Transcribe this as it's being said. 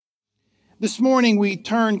This morning we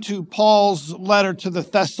turn to Paul's letter to the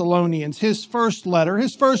Thessalonians, his first letter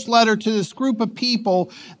to this group of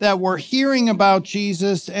people that were hearing about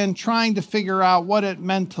Jesus and trying to figure out what it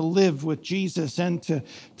meant to live with Jesus and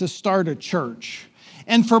to start a church.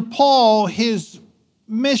 And for Paul, his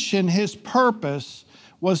mission, his purpose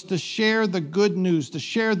was to share the good news, to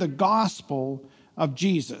share the gospel of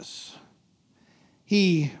Jesus.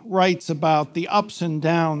 He writes about the ups and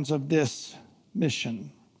downs of this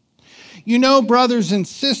mission. You know, brothers and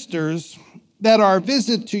sisters, that our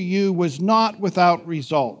visit to you was not without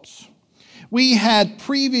results. We had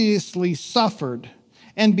previously suffered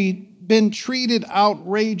and been treated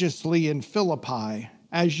outrageously in Philippi,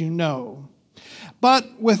 as you know.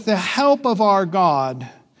 But with the help of our God,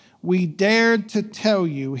 we dared to tell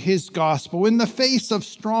you his gospel in the face of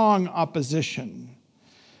strong opposition.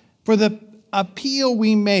 For the appeal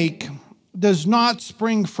we make does not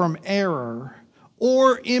spring from error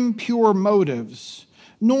or impure motives,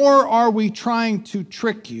 nor are we trying to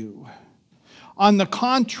trick you. On the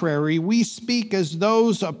contrary, we speak as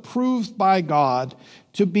those approved by God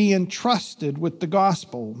to be entrusted with the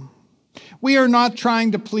gospel. We are not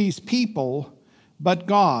trying to please people, but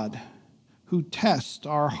God, who tests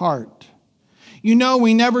our heart. You know,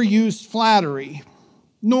 we never used flattery,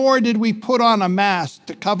 nor did we put on a mask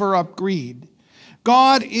to cover up greed.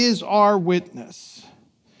 God is our witness.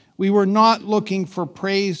 We were not looking for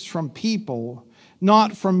praise from people,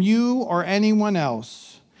 not from you or anyone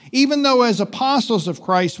else. Even though as apostles of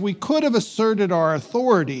Christ, we could have asserted our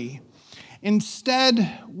authority,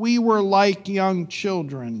 instead, we were like young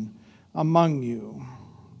children among you.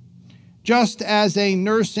 Just as a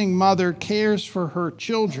nursing mother cares for her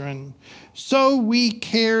children, so we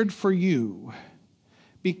cared for you.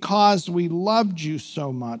 Because we loved you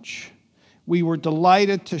so much, we were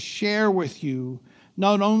delighted to share with you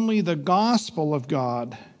not only the gospel of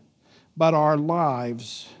God, but our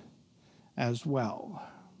lives as well.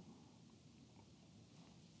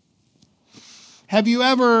 Have you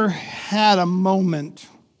ever had a moment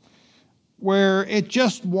where it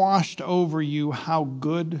just washed over you how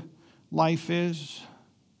good life is?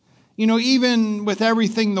 You know, even with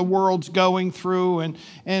everything the world's going through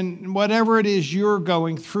and whatever it is you're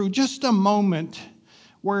going through, just a moment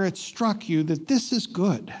where it struck you that this is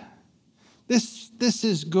good. This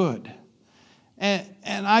is good. And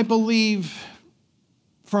I believe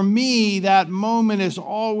for me that moment is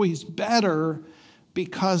always better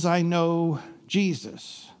because I know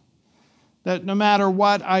Jesus. That no matter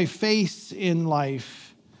what I face in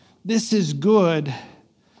life, this is good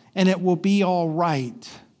and it will be all right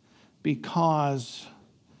because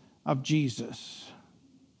of Jesus.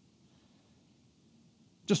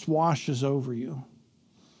 Just washes over you.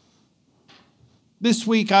 This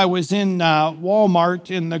week I was in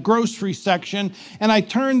Walmart in the grocery section, and I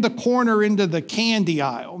turned the corner into the candy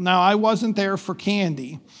aisle. Now, I wasn't there for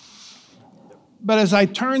candy, but as I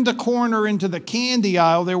turned the corner into the candy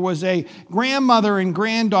aisle, there was a grandmother and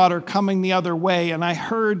granddaughter coming the other way, and I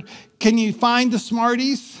heard, "Can you find the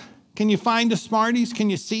Smarties? Can you find the Smarties?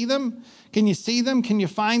 Can you see them? Can you see them? Can you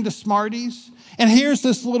find the Smarties?" And here's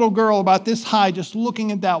this little girl about this high just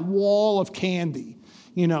looking at that wall of candy.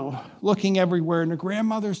 You know, looking everywhere. And her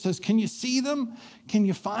grandmother says, "Can you see them? Can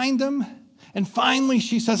you find them?" And finally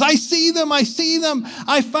she says, "I see them, I see them,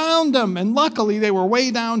 I found them." And luckily they were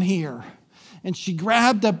way down here. And she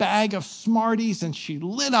grabbed a bag of Smarties and she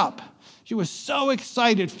lit up. She was so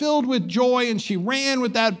excited, filled with joy, and she ran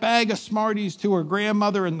with that bag of Smarties to her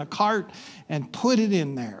grandmother in the cart and put it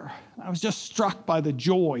in there. I was just struck by the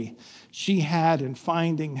joy she had in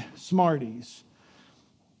finding Smarties.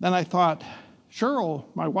 Then I thought, Cheryl,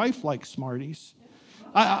 my wife, likes Smarties.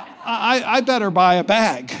 I better buy a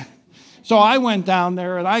bag. So I went down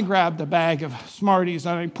there and I grabbed a bag of Smarties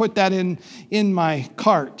and I put that in my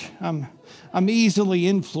cart. I'm easily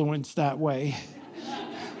influenced that way.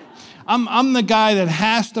 I'm the guy that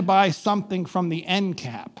has to buy something from the end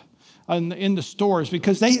cap in the stores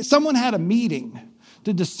because someone had a meeting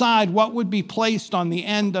to decide what would be placed on the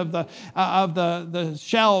end of the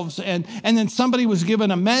shelves. And then somebody was given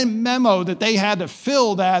a memo that they had to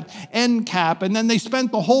fill that end cap. And then they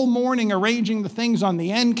spent the whole morning arranging the things on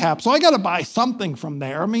the end cap. So I got to buy something from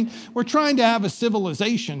there. I mean, we're trying to have a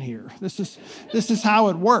civilization here. This is how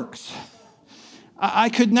it works. I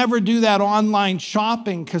could never do that online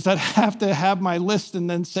shopping because I'd have to have my list and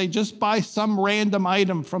then say, just buy some random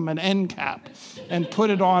item from an end cap and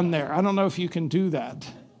put it on there. I don't know if you can do that.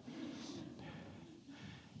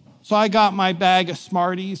 So I got my bag of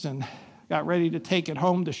Smarties and got ready to take it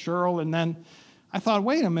home to Cheryl. And then I thought,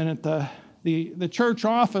 wait a minute, the The church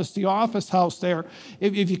office, the office house there,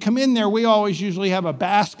 if you come in there, we always usually have a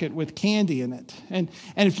basket with candy in it. And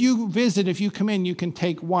if you visit, if you come in, you can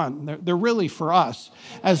take one. They're really for us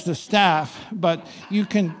as the staff, but you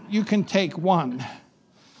can take one.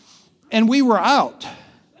 And we were out.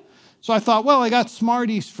 So I thought, well, I got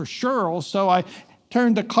Smarties for Cheryl, so I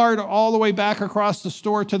turned the cart all the way back across the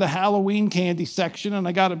store to the Halloween candy section, and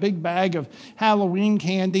I got a big bag of Halloween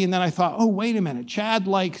candy, and then I thought, oh, wait a minute, Chad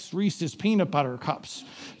likes Reese's peanut butter cups.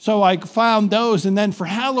 So I found those, and then for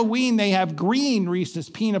Halloween, they have green Reese's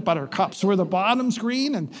peanut butter cups where the bottom's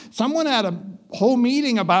green, and someone had a whole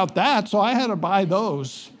meeting about that, so I had to buy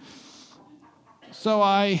those. So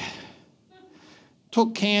I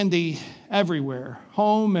took candy everywhere,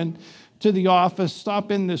 home and to the office, stop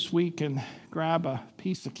in this week and grab a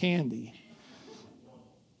piece of candy.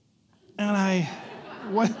 And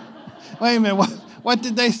wait a minute, what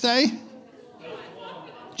did they say?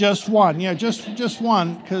 Just one. Yeah, just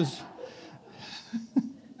one, because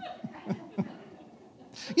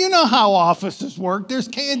you know how offices work. There's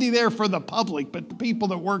candy there for the public, but the people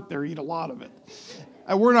that work there eat a lot of it.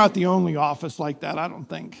 We're not the only office like that, I don't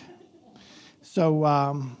think.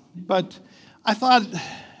 So, but I thought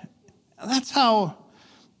that's how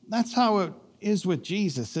it is with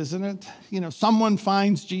Jesus, isn't it? You know, someone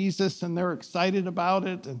finds Jesus and they're excited about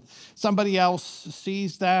it, and somebody else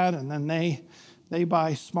sees that, and then they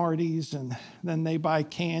buy Smarties, and then they buy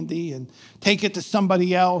candy and take it to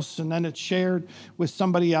somebody else, and then it's shared with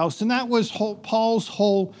somebody else. And that was Paul's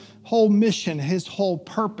whole mission, his whole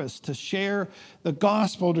purpose, to share the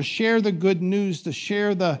gospel, to share the good news, to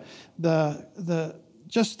share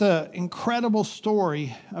just the incredible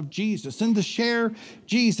story of Jesus, and to share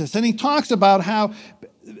Jesus. And he talks about how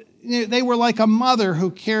they were like a mother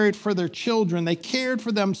who cared for their children. They cared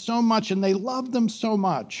for them so much, and they loved them so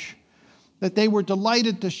much that they were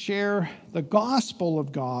delighted to share the gospel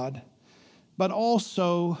of God, but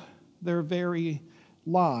also their very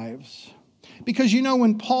lives. Because, you know,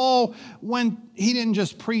 when Paul went, he didn't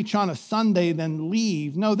just preach on a Sunday, then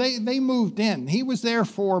leave. No, they moved in. He was there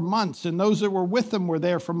for months, and those that were with him were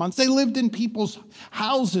there for months. They lived in people's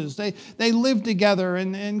houses. They lived together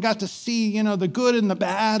and got to see, you know, the good and the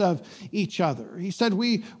bad of each other. He said,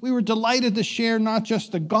 we were delighted to share not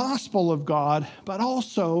just the gospel of God, but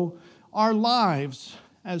also our lives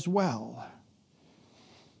as well.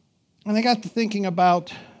 And I got to thinking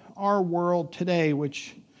about our world today,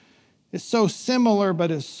 which is so similar,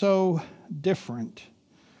 but is so different.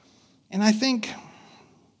 And I think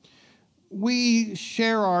we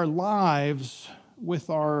share our lives with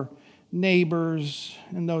our neighbors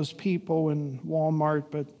and those people in Walmart,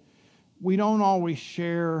 but we don't always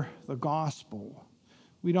share the gospel.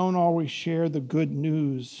 We don't always share the good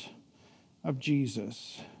news of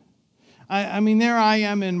Jesus. I mean, there I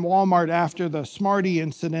am in Walmart after the Smartie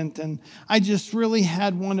incident, and I just really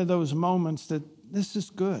had one of those moments that this is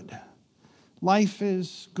good. Life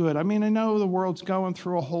is good. I mean, I know the world's going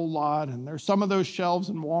through a whole lot, and there's some of those shelves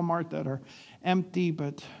in Walmart that are empty,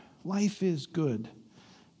 but life is good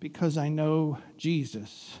because I know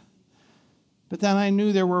Jesus. But then I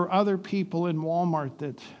knew there were other people in Walmart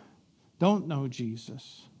that don't know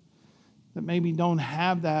Jesus, that maybe don't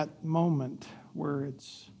have that moment where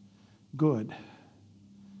it's good.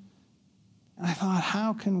 And I thought,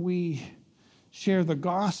 how can we share the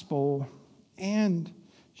gospel and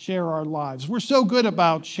share our lives? We're so good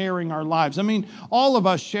about sharing our lives. I mean, all of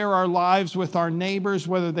us share our lives with our neighbors,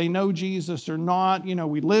 whether they know Jesus or not. You know,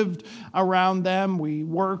 we lived around them, we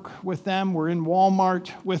work with them, we're in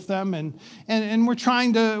Walmart with them, and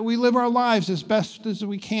we live our lives as best as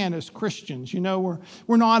we can as Christians. You know,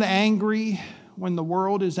 we're not angry when the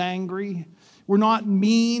world is angry. We're not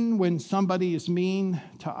mean when somebody is mean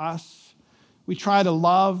to us. We try to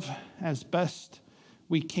love as best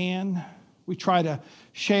we can. We try to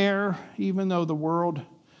share, even though the world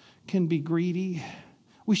can be greedy.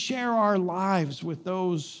 We share our lives with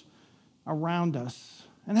those around us.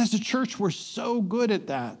 And as a church, we're so good at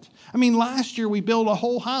that. I mean, last year we built a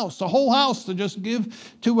whole house to just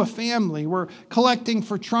give to a family. We're collecting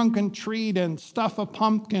for trunk and treat and stuff a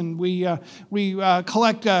pumpkin. We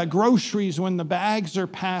collect groceries when the bags are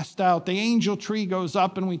passed out. The angel tree goes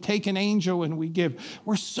up and we take an angel and we give.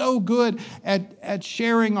 We're so good at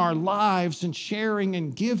sharing our lives and sharing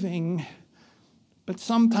and giving. But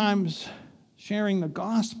sometimes sharing the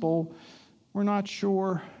gospel, we're not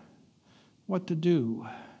sure what to do.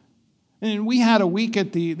 And we had a week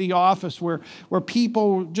at the office where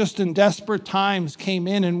people just in desperate times came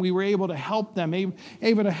in, and we were able to help them,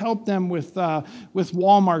 able to help them with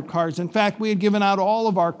Walmart cards. In fact, we had given out all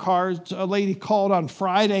of our cards. A lady called on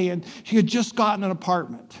Friday, and she had just gotten an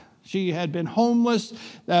apartment. She had been homeless.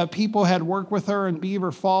 People had worked with her in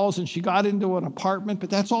Beaver Falls, and she got into an apartment, but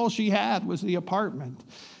that's all she had was the apartment.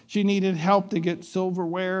 She needed help to get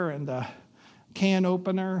silverware and a can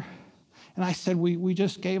opener. And I said, we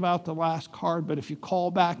just gave out the last card, but if you call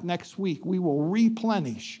back next week, we will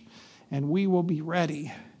replenish, and we will be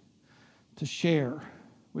ready to share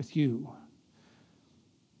with you.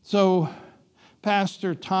 So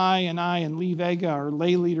Pastor Ty and I and Lee Vega, our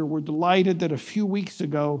lay leader, were delighted that a few weeks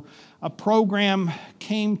ago a program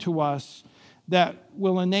came to us that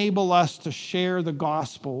will enable us to share the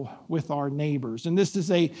gospel with our neighbors. And this is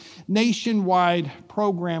a nationwide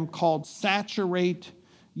program called Saturate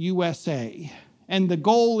USA. And the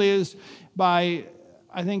goal is by,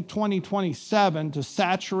 I think, 2027 to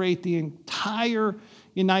saturate the entire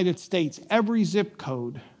United States, every zip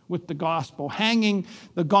code, with the gospel, hanging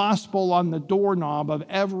the gospel on the doorknob of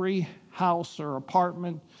every house or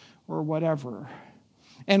apartment or whatever.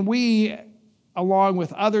 And we, along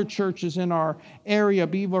with other churches in our area,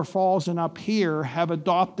 Beaver Falls and up here, have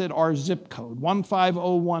adopted our zip code,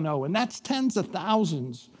 15010. And that's tens of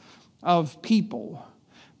thousands of people.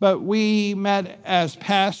 But we met as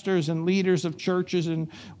pastors and leaders of churches, and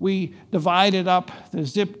we divided up the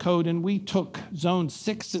zip code, and we took zones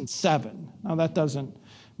 6 and 7. Now, that doesn't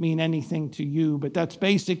mean anything to you, but that's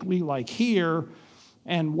basically like here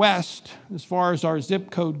and west as far as our zip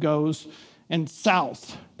code goes, and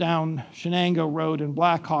south down Shenango Road and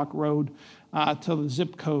Blackhawk Road till the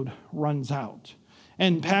zip code runs out.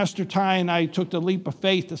 And Pastor Ty and I took the leap of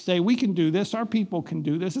faith to say, we can do this, our people can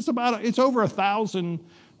do this. It's over 1,000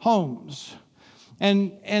 homes.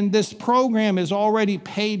 And this program is already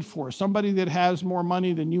paid for. Somebody that has more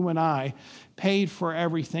money than you and I paid for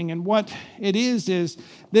everything. And what it is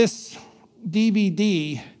this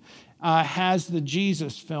DVD has the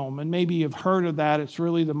Jesus film. And maybe you've heard of that. It's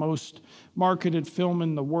really the most marketed film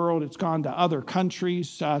in the world. It's gone to other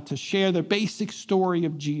countries to share the basic story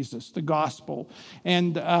of Jesus, the gospel,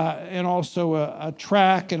 and also a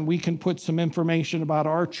track, and we can put some information about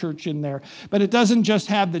our church in there. But it doesn't just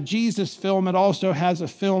have the Jesus film. It also has a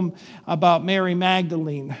film about Mary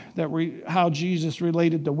Magdalene, how Jesus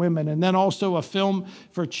related to women, and then also a film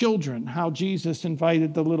for children, how Jesus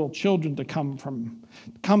invited the little children to come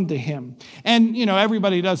to him. And,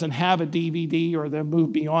 everybody doesn't have a DVD or they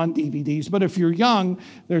move beyond DVDs, but if you're young,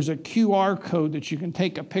 there's a QR code that you can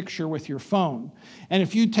take a picture with your phone. And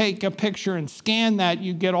if you take a picture and scan that,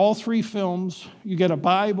 you get all 3 films, you get a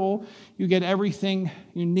Bible, you get everything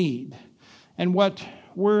you need. And what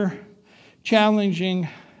we're challenging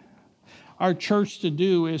our church to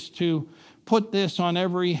do is to put this on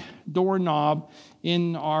every doorknob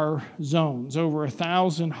in our zones, over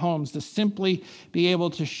 1,000 homes, to simply be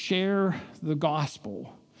able to share the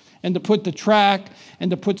gospel and to put the track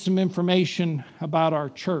and to put some information about our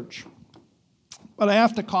church. But I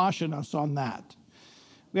have to caution us on that.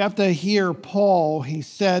 We have to hear Paul. He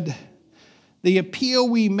said, the appeal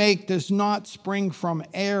we make does not spring from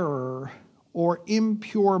error or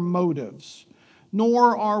impure motives,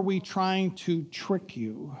 nor are we trying to trick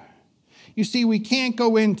you. You see, we can't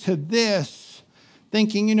go into this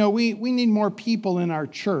thinking, we need more people in our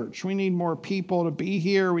church. We need more people to be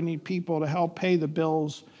here. We need people to help pay the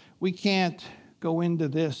bills. We can't go into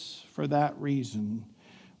this for that reason.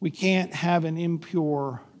 We can't have an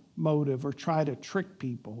impure motive or try to trick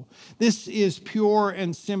people. This is pure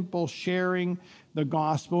and simple sharing the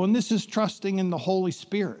gospel, and this is trusting in the Holy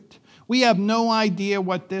Spirit. We have no idea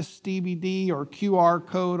what this DVD or QR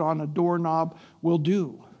code on a doorknob will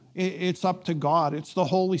do. It's up to God. It's the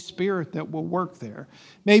Holy Spirit that will work there.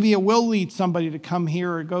 Maybe it will lead somebody to come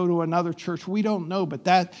here or go to another church. We don't know, but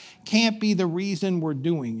that can't be the reason we're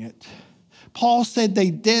doing it. Paul said they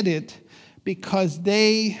did it because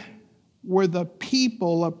they were the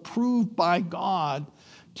people approved by God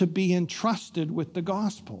to be entrusted with the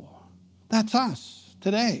gospel. That's us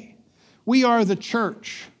today. We are the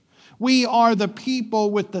church. We are the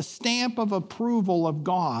people with the stamp of approval of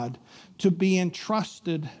God to be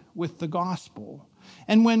entrusted with the gospel.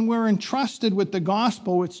 And when we're entrusted with the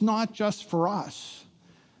gospel, it's not just for us.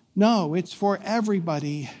 No, it's for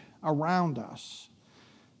everybody around us.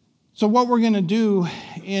 So what we're going to do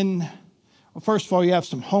first of all, you have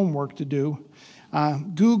some homework to do.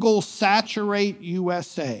 Google Saturate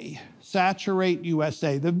USA. Saturate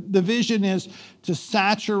USA. The vision is to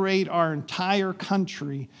saturate our entire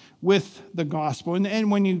country with the gospel.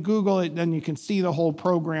 And when you Google it, then you can see the whole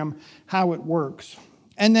program, how it works.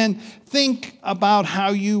 And then think about how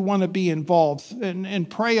you want to be involved and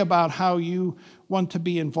pray about how you want to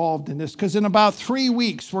be involved in this. Because in about 3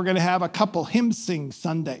 weeks, we're going to have a couple hymn sing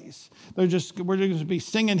Sundays. We're going to be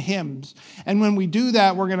singing hymns. And when we do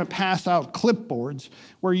that, we're going to pass out clipboards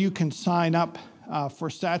where you can sign up for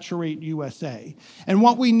Saturate USA. And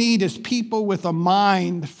what we need is people with a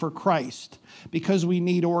mind for Christ, because we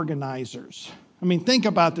need organizers. I mean, think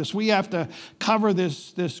about this. We have to cover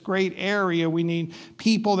this great area. We need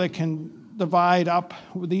people that can divide up.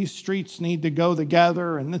 These streets need to go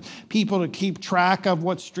together, and people to keep track of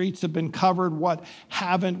what streets have been covered, what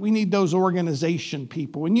haven't. We need those organization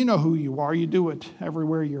people. And you know who you are. You do it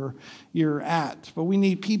everywhere you're at. But we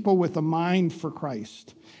need people with a mind for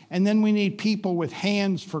Christ. And then we need people with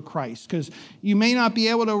hands for Christ, because you may not be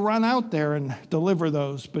able to run out there and deliver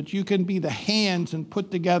those, but you can be the hands and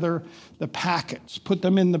put together the packets, put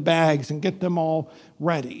them in the bags and get them all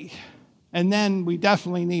ready. And then we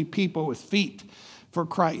definitely need people with feet for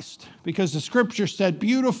Christ, because the scripture said,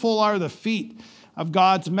 beautiful are the feet of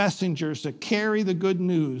God's messengers that carry the good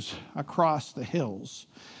news across the hills.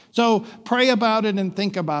 So pray about it and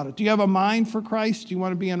think about it. Do you have a mind for Christ? Do you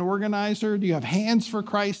want to be an organizer? Do you have hands for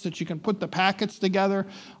Christ that you can put the packets together?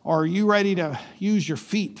 Or are you ready to use your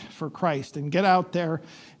feet for Christ and get out there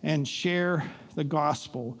and share the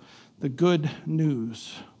gospel, the good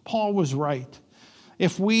news? Paul was right.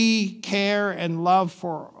 If we care and love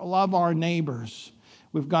our neighbors,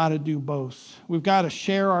 we've got to do both. We've got to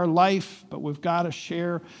share our life, but we've got to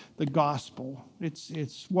share the gospel.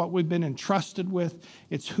 It's what we've been entrusted with.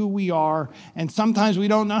 It's who we are. And sometimes we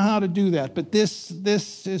don't know how to do that. But this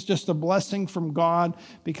is just a blessing from God,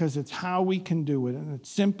 because it's how we can do it. And it's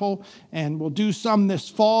simple. And we'll do some this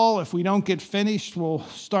fall. If we don't get finished, we'll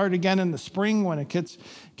start again in the spring when it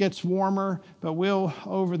gets warmer. But we'll,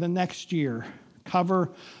 over the next year, cover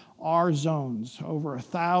our zones, over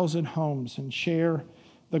 1,000 homes, and share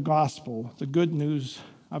the gospel, the good news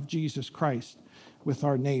of Jesus Christ with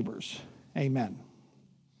our neighbors. Amen.